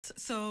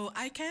So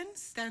ICAN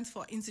stands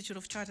for Institute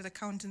of Chartered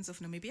Accountants of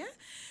Namibia.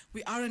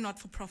 We are a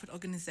not-for-profit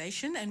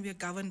organization and we are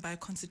governed by a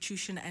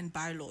constitution and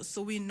bylaws.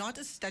 So we're not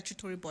a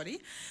statutory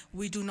body.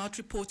 We do not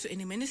report to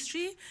any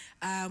ministry.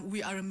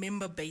 We are a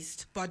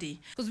member-based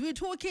body. Because we're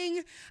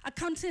talking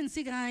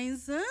accountancy,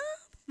 guys.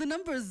 The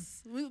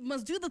numbers, we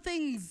must do the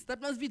things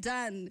that must be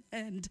done.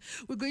 And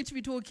we're going to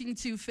be talking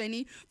to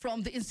Fenni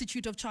from the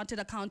Institute of Chartered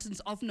Accountants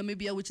of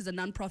Namibia, which is a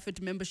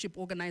non-profit membership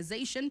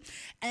organization.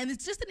 And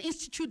it's just an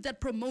institute that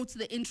promotes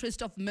the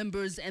interest of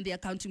members and the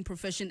accounting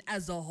profession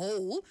as a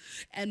whole.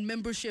 And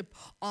membership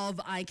of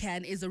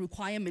ICAN is a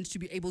requirement to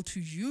be able to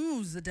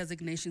use the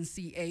designation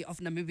CA of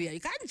Namibia. You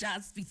can't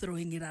just be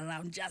throwing it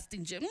around just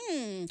in gym.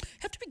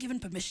 Have to be given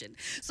permission.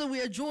 So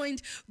we are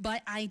joined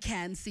by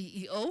ICAN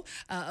CEO,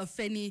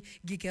 Fenni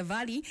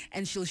Nghikevali,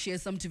 and she'll share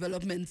some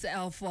developments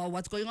of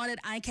what's going on at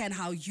ICAN,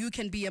 how you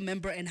can be a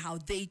member, and how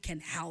they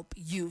can help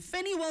you.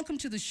 Fenni, welcome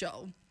to the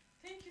show.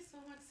 Thank you so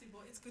much,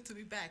 Sibo. It's good to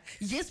be back.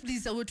 Yes,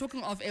 please. So we're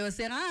talking off air.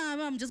 Saying,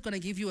 I'm just going to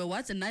give you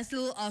a nice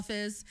little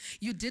office.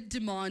 You did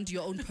demand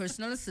your own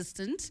personal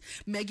assistant.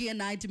 Maggie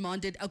and I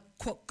demanded a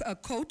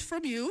coat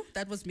from you.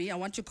 That was me. I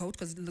want your coat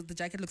because the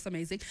jacket looks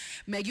amazing.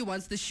 Maggie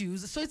wants the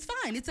shoes. So it's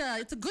fine. It's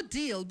a good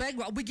deal.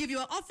 We give you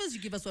an office. You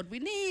give us what we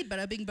need.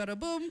 Bada bing, bada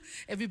boom.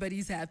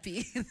 Everybody's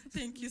happy.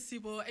 Thank you,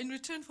 Sibo. In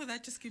return for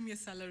that, just give me a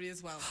salary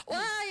as well.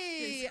 Why?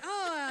 Yes.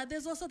 Oh,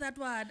 there's also that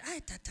one.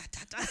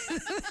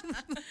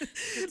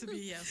 Good to be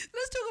here.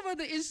 Let's talk about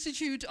the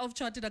Institute of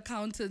Chartered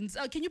Accountants.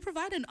 Can you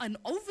provide an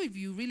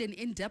overview, really an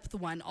in-depth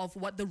one, of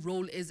what the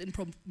role is in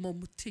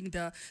promoting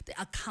the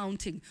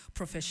accounting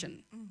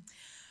profession?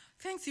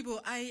 Thanks, Sibo.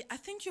 I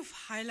think you've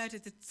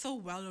highlighted it so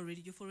well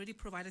already. You've already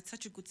provided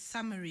such a good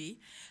summary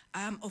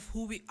of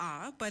who we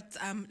are. But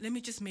let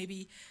me just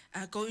maybe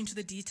go into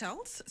the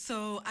details.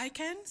 So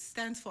ICAN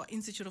stands for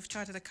Institute of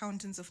Chartered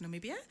Accountants of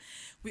Namibia.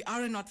 We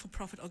are a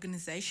not-for-profit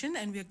organization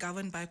and we are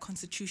governed by a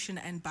constitution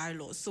and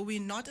bylaws. So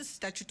we're not a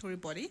statutory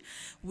body.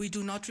 We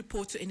do not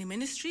report to any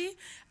ministry.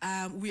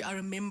 We are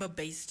a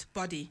member-based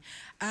body.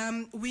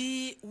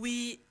 If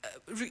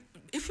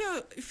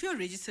you're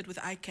registered with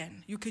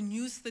ICAN, you can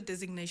use the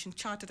designation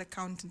Chartered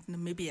Accountant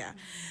Namibia,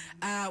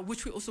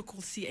 which we also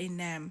call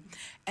CA-NAM.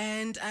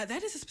 And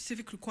that is a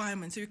specific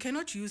requirement. So you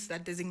cannot use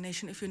that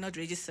designation if you're not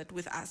registered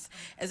with us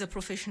as a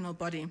professional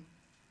body.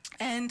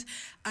 And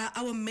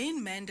our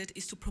main mandate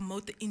is to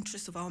promote the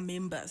interests of our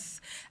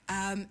members.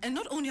 And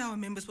not only our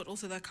members, but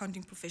also the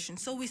accounting profession.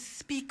 So we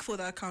speak for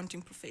the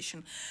accounting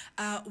profession.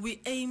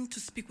 We aim to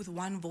speak with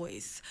one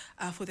voice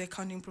for the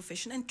accounting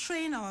profession and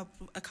train our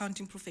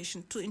accounting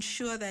profession to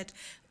ensure that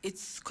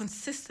it's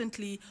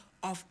consistently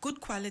of good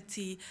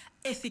quality,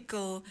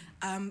 ethical,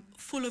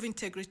 full of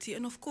integrity,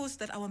 and of course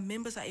that our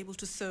members are able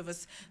to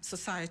service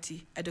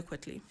society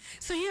adequately.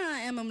 So here I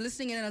am, I'm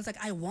listening in and I was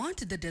like, I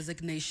want the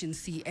designation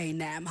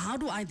CA-NAM. How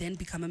do I then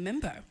become a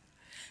member?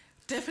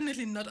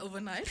 Definitely not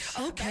overnight.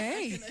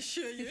 Okay. I can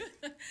assure you.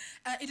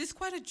 It is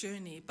quite a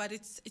journey, but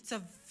it's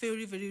a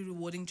very, very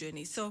rewarding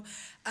journey. So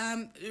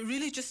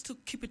really just to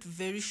keep it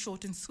very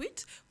short and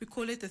sweet, we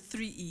call it the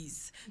 3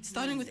 E's.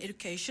 Starting with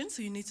education,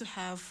 so you need to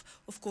have,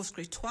 of course,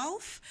 grade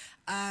 12,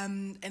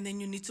 and then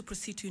you need to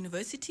proceed to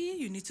university.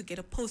 You need to get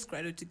a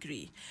postgraduate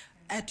degree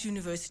at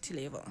university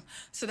level.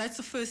 So that's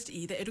the first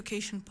E, the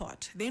education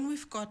part. Then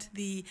we've got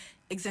the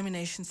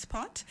examinations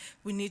part.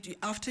 We need,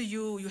 after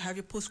you have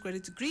your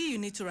postgraduate degree, you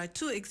need to write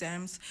 2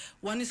 exams.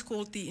 One is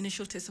called the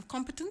initial test of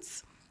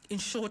competence, in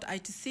short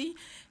ITC.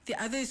 The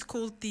other is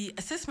called the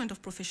assessment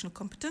of professional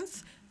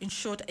competence, in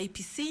short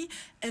APC.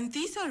 And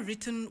these are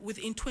written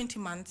within 20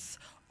 months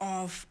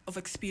of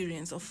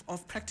experience,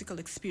 of practical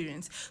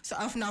experience. So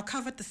I've now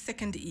covered the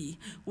second E,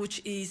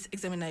 which is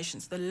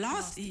examinations. The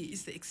last E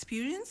is the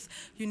experience.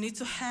 You need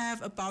to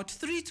have about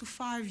 3 to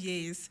 5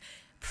 years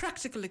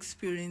practical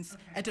experience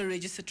at a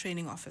registered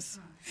training office.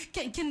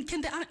 Can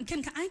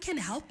ICAN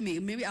help me?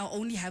 Maybe I'll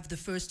only have the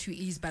first 2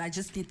 E's, but I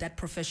just need that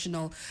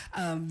professional,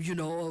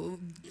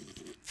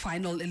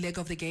 final leg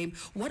of the game.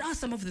 What are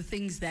some of the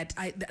things that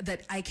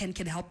ICAN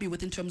can help me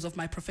with in terms of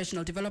my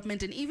professional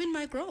development and even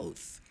my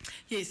growth?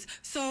 Yes.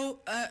 So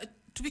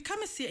to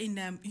become a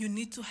CA-NAM, you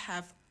need to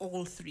have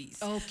all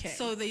 3s. Okay.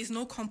 So there is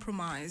no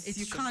compromise.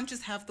 You can't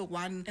just have the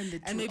one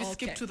and maybe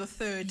skip to the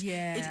third.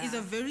 Yeah. It is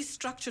a very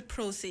structured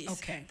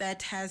process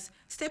that has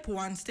step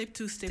 1, step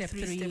 2, step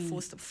 3, step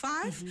 4, step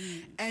 5,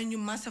 and you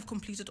must have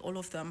completed all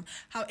of them.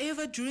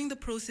 However, during the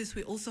process,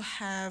 we also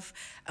have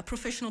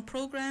professional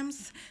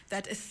programs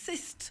that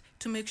assist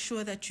to make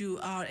sure that you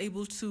are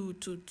able to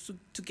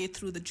get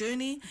through the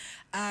journey.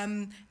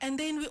 And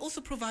then we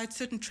also provide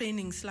certain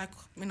trainings, like,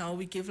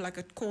 we give like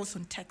a course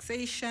on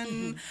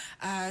taxation.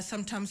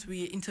 Sometimes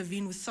we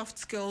intervene with soft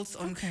skills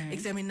on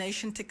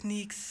examination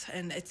techniques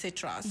and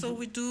etc. So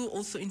we do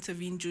also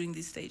intervene during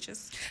these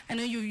stages. I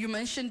know you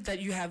mentioned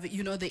that you have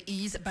you know, the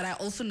E's, but I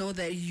also know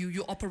that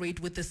you operate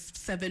with this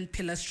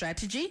 7-pillar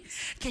strategy.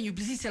 Can you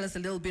please tell us a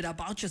little bit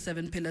about your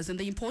 7 pillars and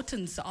the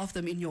importance of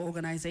them in your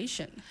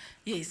organization?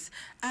 Yes.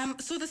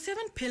 So the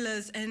 7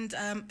 pillars, and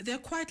they're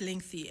quite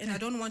lengthy, and I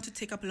don't want to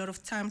take up a lot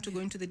of time to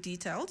go into the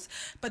details,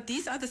 but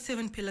these are the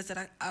 7 pillars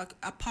that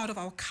are part of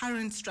our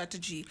current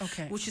strategy,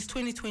 which is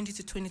 2020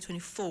 to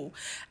 2024.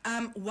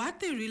 What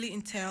they really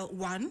entail,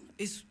 one,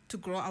 is to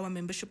grow our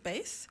membership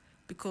base,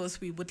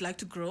 because we would like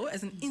to grow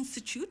as an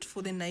institute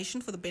for the nation,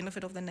 for the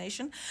benefit of the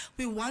nation.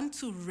 We want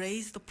to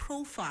raise the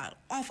profile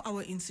of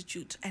our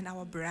institute and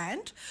our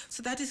brand.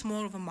 So that is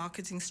more of a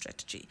marketing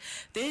strategy.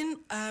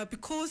 Then,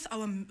 because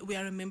we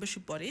are a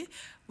membership body,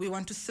 we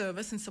want to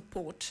service and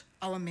support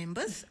our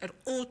members at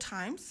all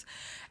times.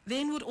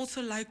 Then we would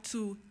also like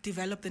to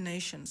develop the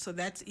nation. So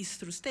that is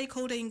through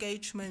stakeholder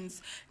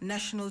engagements,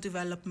 national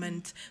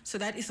development. So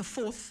that is the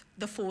fourth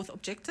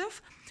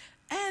objective.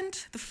 And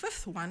the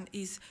 5th one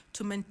is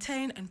to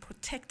maintain and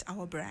protect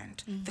our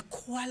brand, the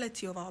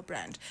quality of our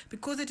brand.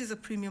 Because it is a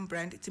premium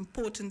brand, it's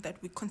important that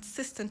we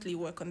consistently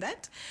work on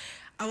that.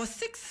 Our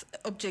 6th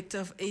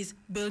objective is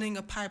building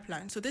a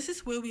pipeline. So this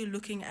is where we're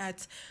looking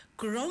at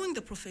growing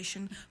the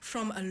profession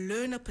from a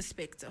learner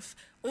perspective,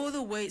 all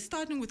the way,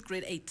 starting with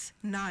grade 8,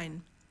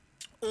 9,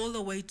 all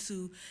the way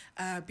to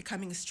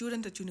becoming a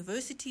student at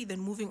university, then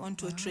moving on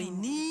to a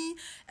trainee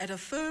at a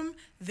firm,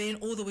 then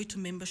all the way to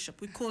membership.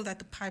 We call that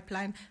the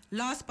pipeline.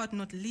 Last but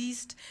not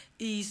least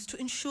is to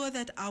ensure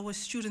that our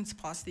students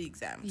pass the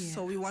exams. Yeah.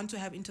 So we want to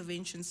have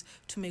interventions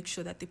to make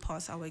sure that they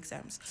pass our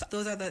exams. So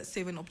those are the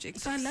 7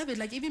 objectives. So I love it.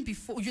 Like even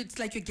before, it's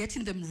like you're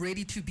getting them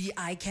ready to be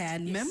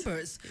ICAN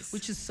members,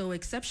 which is so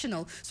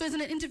exceptional. So as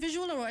an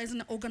individual or as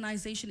an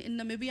organization in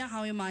Namibia,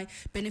 how am I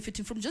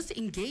benefiting from just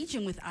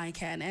engaging with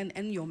ICAN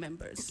and your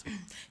members?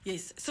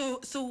 Yes.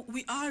 So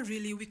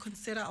we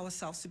consider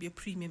ourselves to be a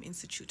premium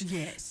institute.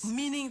 Yes.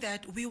 Meaning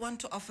that we want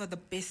to offer the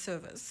best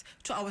service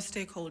to our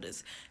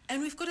stakeholders.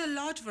 And we've got a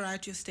large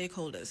variety of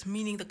stakeholders,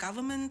 meaning the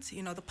government,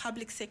 you know, the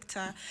public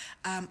sector,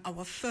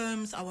 our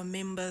firms, our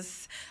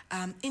members,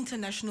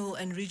 international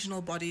and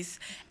regional bodies.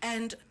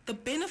 And the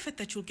benefit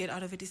that you'll get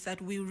out of it is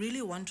that we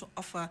really want to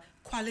offer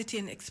quality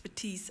and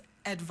expertise,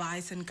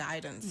 advice and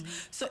guidance.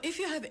 So if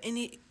you have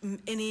any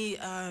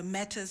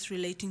matters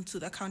relating to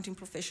the accounting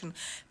profession,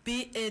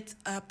 be it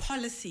a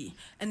policy,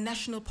 a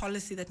national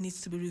policy that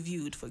needs to be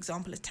reviewed, for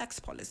example, a tax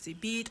policy,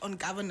 be it on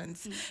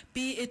governance,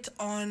 be it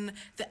on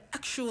the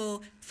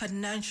actual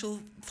financial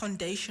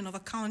foundation of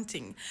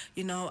accounting,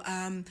 you know,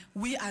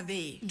 we are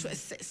there to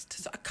assist.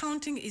 So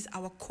accounting is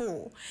our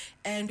core,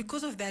 and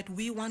because of that,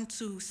 we want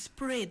to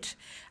spread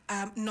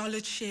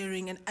knowledge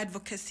sharing and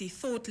advocacy,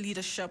 thought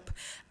leadership,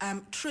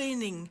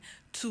 training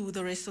to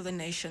the rest of the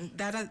nation.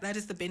 That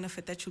is the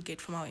benefit that you get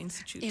from our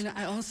institute. And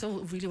I also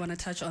really want to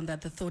touch on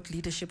that, the thought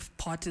leadership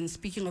part. And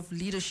speaking of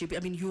leadership,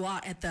 I mean, you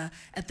are at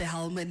the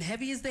helm, and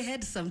heavy is the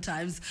head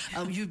sometimes,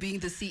 you being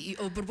the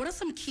CEO. But what are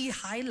some key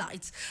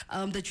highlights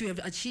that you have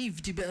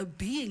achieved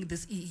being the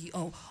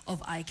CEO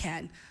of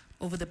ICAN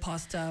over the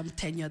past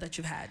tenure that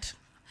you've had?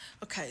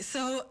 Okay,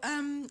 so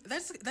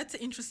that's an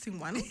interesting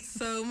one.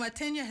 So my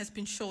tenure has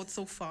been short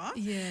so far.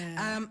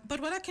 Yeah. But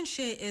what I can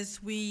share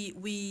is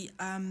we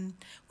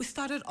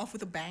started off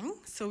with a bang.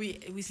 So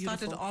we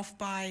started off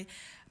by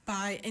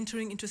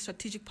entering into a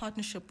strategic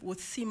partnership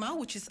with CIMA,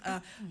 which is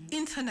an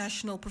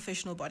international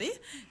professional body,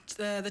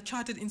 the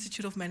Chartered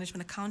Institute of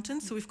Management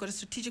Accountants. So we've got a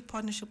strategic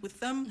partnership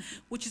with them,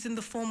 which is in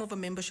the form of a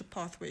membership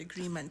pathway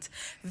agreement.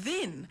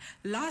 Then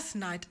last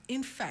night,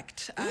 in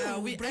fact,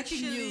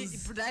 breaking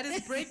news. That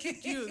is breaking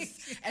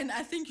news, and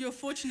I think you're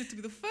fortunate to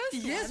be the first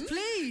yes, one,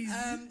 please,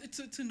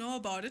 to know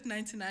about it.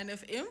 99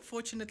 FM.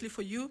 Fortunately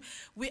for you,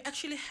 we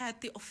actually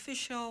had the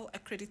official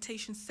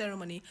accreditation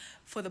ceremony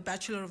for the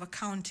Bachelor of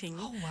Accounting.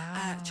 Oh,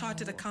 wow.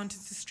 Chartered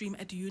Accountancy stream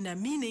at UNA,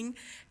 meaning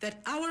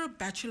that our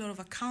Bachelor of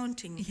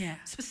Accounting,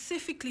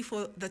 specifically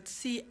for the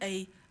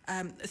CA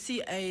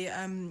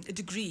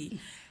degree,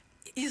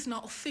 is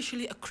now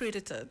officially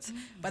accredited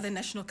by the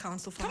National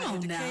Council for Higher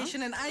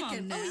Education and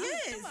ICAN.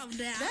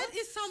 That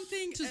is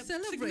something to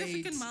celebrate.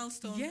 Significant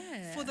milestone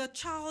for the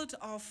child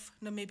of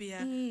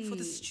Namibia, for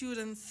the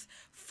students,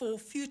 for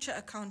future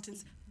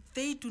accountants.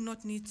 They do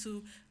not need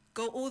to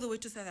go all the way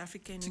to South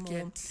Africa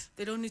anymore.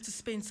 They don't need to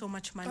spend so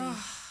much money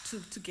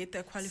to get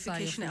their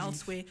qualification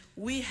elsewhere.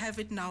 We have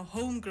it now,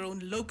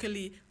 homegrown,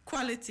 locally,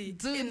 quality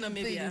in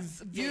Namibia.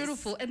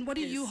 Beautiful. And what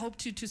do you hope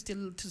to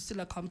still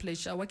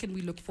accomplish? What can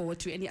we look forward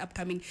to? Any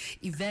upcoming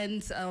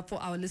events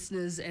for our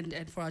listeners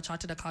and for our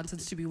chartered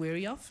accountants to be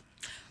wary of?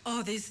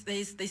 Oh,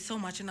 there's so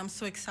much, and I'm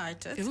so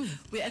excited. Ooh.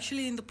 We're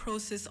actually in the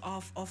process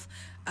of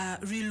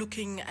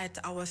relooking at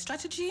our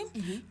strategy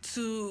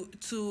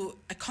to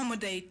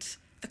accommodate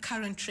the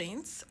current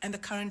trends and the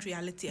current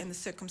reality and the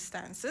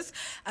circumstances.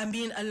 I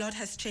mean, a lot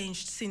has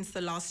changed since the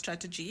last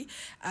strategy,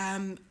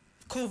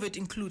 COVID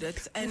included,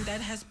 and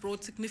that has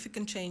brought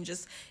significant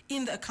changes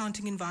in the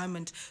accounting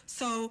environment.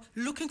 So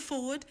looking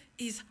forward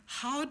is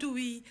how do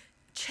we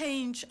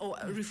change or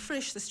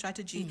refresh the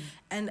strategy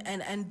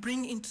and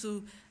bring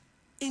into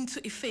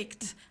into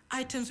effect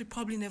items we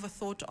probably never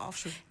thought of.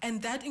 Sure.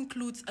 And that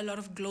includes a lot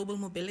of global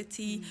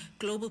mobility,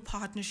 global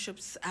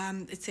partnerships,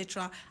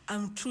 etc.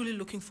 I'm truly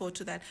looking forward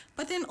to that.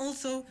 But then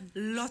also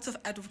lots of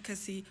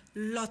advocacy,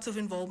 lots of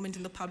involvement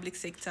in the public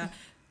sector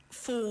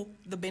for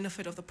the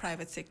benefit of the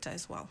private sector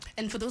as well.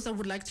 And for those that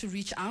would like to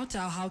reach out,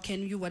 how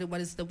can you,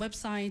 what is the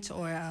website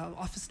or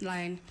office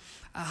line?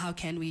 How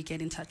can we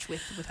get in touch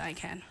with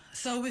ICAN?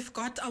 So we've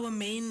got our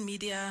main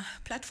media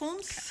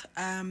platforms,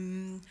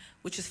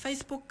 which is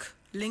Facebook,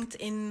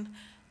 LinkedIn,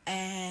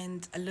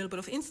 and a little bit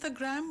of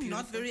Instagram. Beautiful.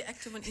 Not very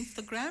active on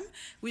Instagram.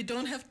 We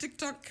don't have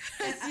TikTok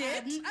as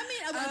yet.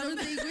 I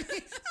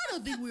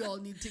don't think we all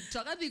need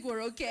TikTok. I think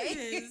we're okay.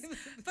 Yes.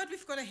 But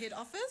we've got a head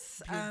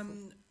office.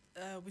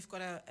 We've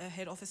got a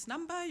head office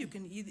number. You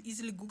can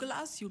easily Google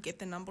us. You'll get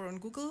the number on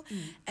Google.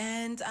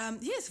 And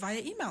yes,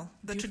 via email,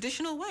 the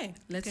traditional way.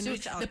 Let's you can do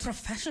reach out. the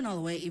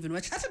professional way even.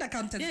 We're chartered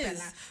accountants, Yes.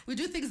 Bella. We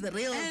do things the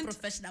real And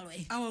professional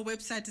way. Our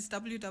website is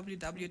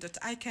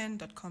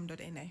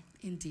www.ican.com.na.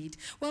 Indeed.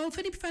 Well,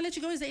 Fenni, before I let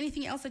you go, is there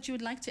anything else that you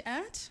would like to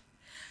add?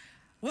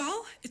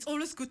 Well, it's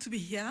always good to be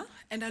here,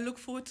 and I look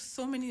forward to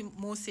so many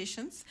more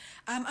sessions.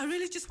 I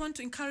really just want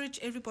to encourage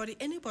everybody,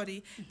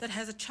 anybody that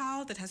has a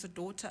child, that has a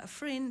daughter, a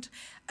friend,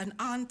 an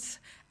aunt,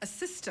 a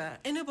sister,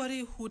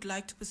 anybody who would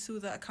like to pursue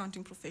the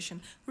accounting profession,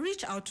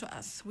 reach out to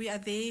us. We are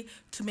there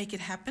to make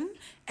it happen,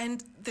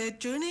 and the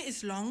journey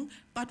is long,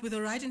 but with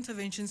the right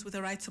interventions, with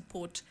the right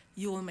support,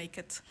 you will make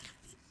it.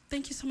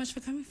 Thank you so much for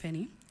coming,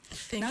 Fenni.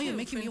 Thank now you you're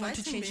making for me want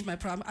to inviting change me.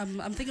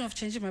 I'm thinking of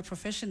changing my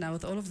profession now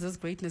with all of this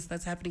greatness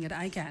that's happening at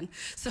ICAN.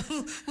 So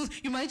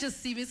you might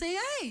just see me say,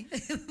 hey,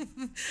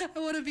 I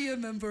want to be a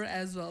member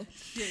as well.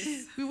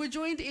 Yes. We were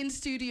joined in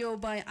studio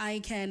by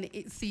ICAN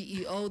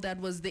CEO, that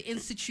was the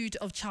Institute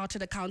of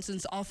Chartered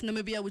Accountants of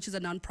Namibia, which is a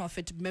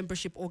non-profit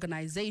membership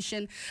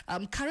organization.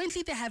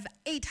 Currently, they have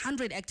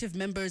 800 active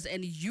members,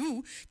 and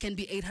you can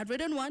be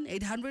 801,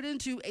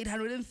 802,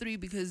 803,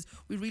 because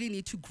we really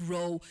need to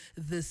grow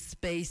this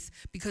space,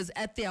 because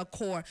at their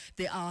core,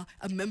 they are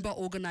a member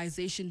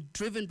organization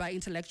driven by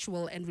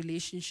intellectual and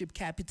relationship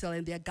capital,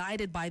 and they're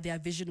guided by their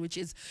vision, which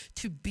is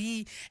to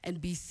be and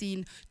be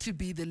seen to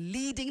be the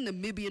leading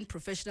Namibian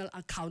professional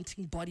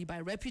accounting body by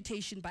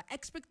reputation, by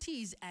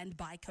expertise, and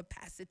by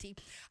capacity.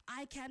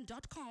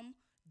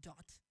 ICAN.com.na